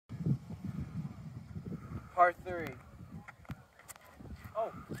Part 3.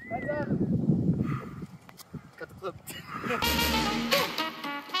 Oh, that's up. Cut the clip.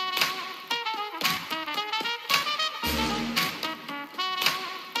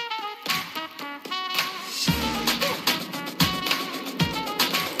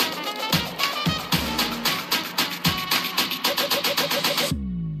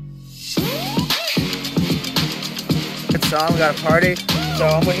 We got a party. So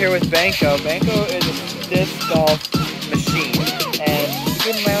I'm here with Banko. Banko is a disc golf machine, and we're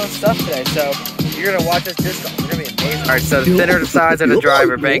doing my own stuff today. So you're gonna watch us disc golf. It's gonna be amazing. All right. So the thinner the sides of the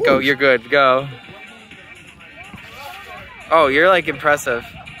driver, Banko. You're good. Go. Oh, you're like impressive.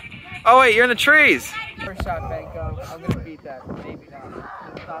 Oh wait, you're in the trees. First shot, Banko. I'm gonna beat that. Maybe not.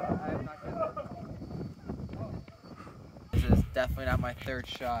 I'm not gonna. This is definitely not my third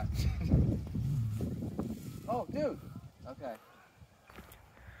shot. Oh, dude. Okay.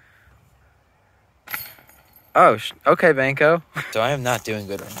 Oh, okay, Banko. So I am not doing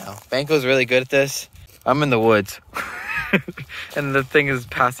good right now. Banko's really good at this. I'm in the woods. And the thing is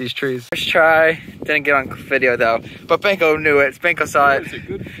past these trees. First try. Didn't get on video though. But Banko knew it. Banko saw it. It's a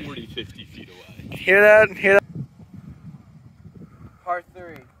good 40, 50 feet away. Hear that? Hear that? Part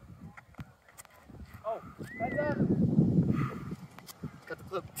 3. Oh, that's up. Cut the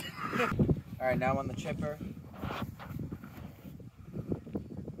clip. Alright, now I'm on the chipper.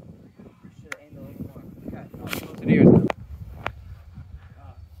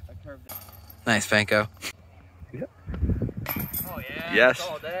 Nice, Banko. Yep. Oh yeah. Yes.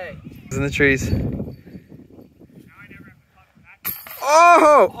 All day. It's in the trees.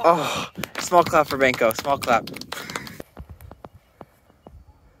 Oh! Oh! Small clap for Banko. Small clap.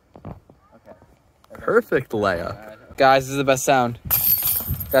 Okay. Perfect layup. Guys, this is the best sound.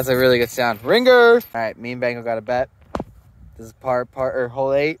 That's a really good sound. Ringer! Alright, me and Banko got a bet. This is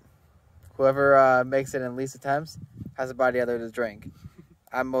hole 8. Whoever makes it in least attempts has to buy the other to drink.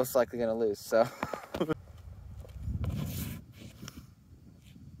 I'm most likely gonna lose, so.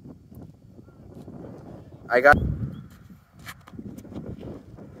 I got.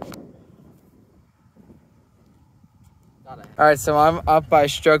 Alright, so I'm up by a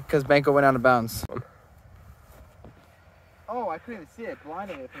stroke because Banko went out of bounds. Oh, I couldn't even see it.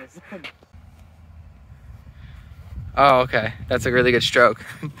 Blinding it for a second. Oh, okay. That's a really good stroke.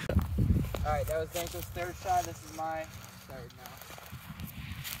 Alright, that was Banko's third shot. This is my third now.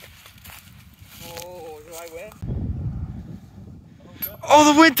 Oh, do I win?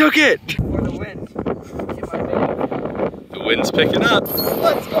 Oh, the wind took it! Or the wind. Hit my bag. The wind's picking up.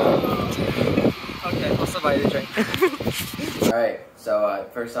 Let's go! Okay, well, somebody to drink. Alright, so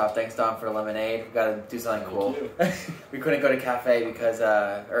first off, thanks Don for the lemonade. We gotta do something cool. We couldn't go to cafe because,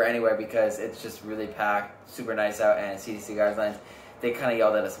 or anywhere because it's just really packed, super nice out, and CDC guidelines. They kind of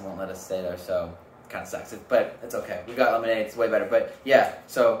yelled at us and won't let us stay there, so it kind of sucks. But it's okay. We got lemonade. It's way better. But yeah,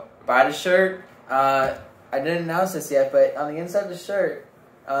 so buy the shirt. I didn't announce this yet, but on the inside of the shirt,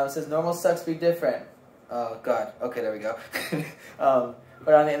 it says "Normal sucks, be different." Oh God. Okay, there we go.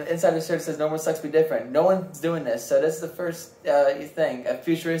 But on the inside of the shirt, it says "Normal sucks, be different." No one's doing this, so this is the first thing.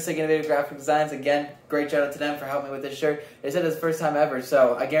 Futuristic, innovative graphic designs. Again, great shout out to them for helping me with this shirt. They said it's the first time ever,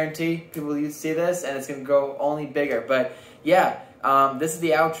 so I guarantee people will see this and it's gonna go only bigger. But yeah. This is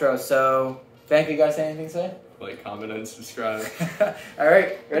the outro, so Banko, you gotta say anything to say? Like, comment, and subscribe.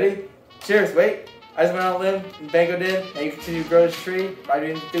 Alright, ready? Cheers, wait. I just went on a limb, and Banko did, and you continue to grow this tree by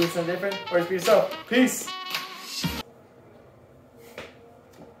doing something different, or just be yourself. Peace!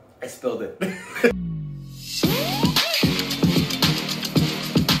 I spilled it.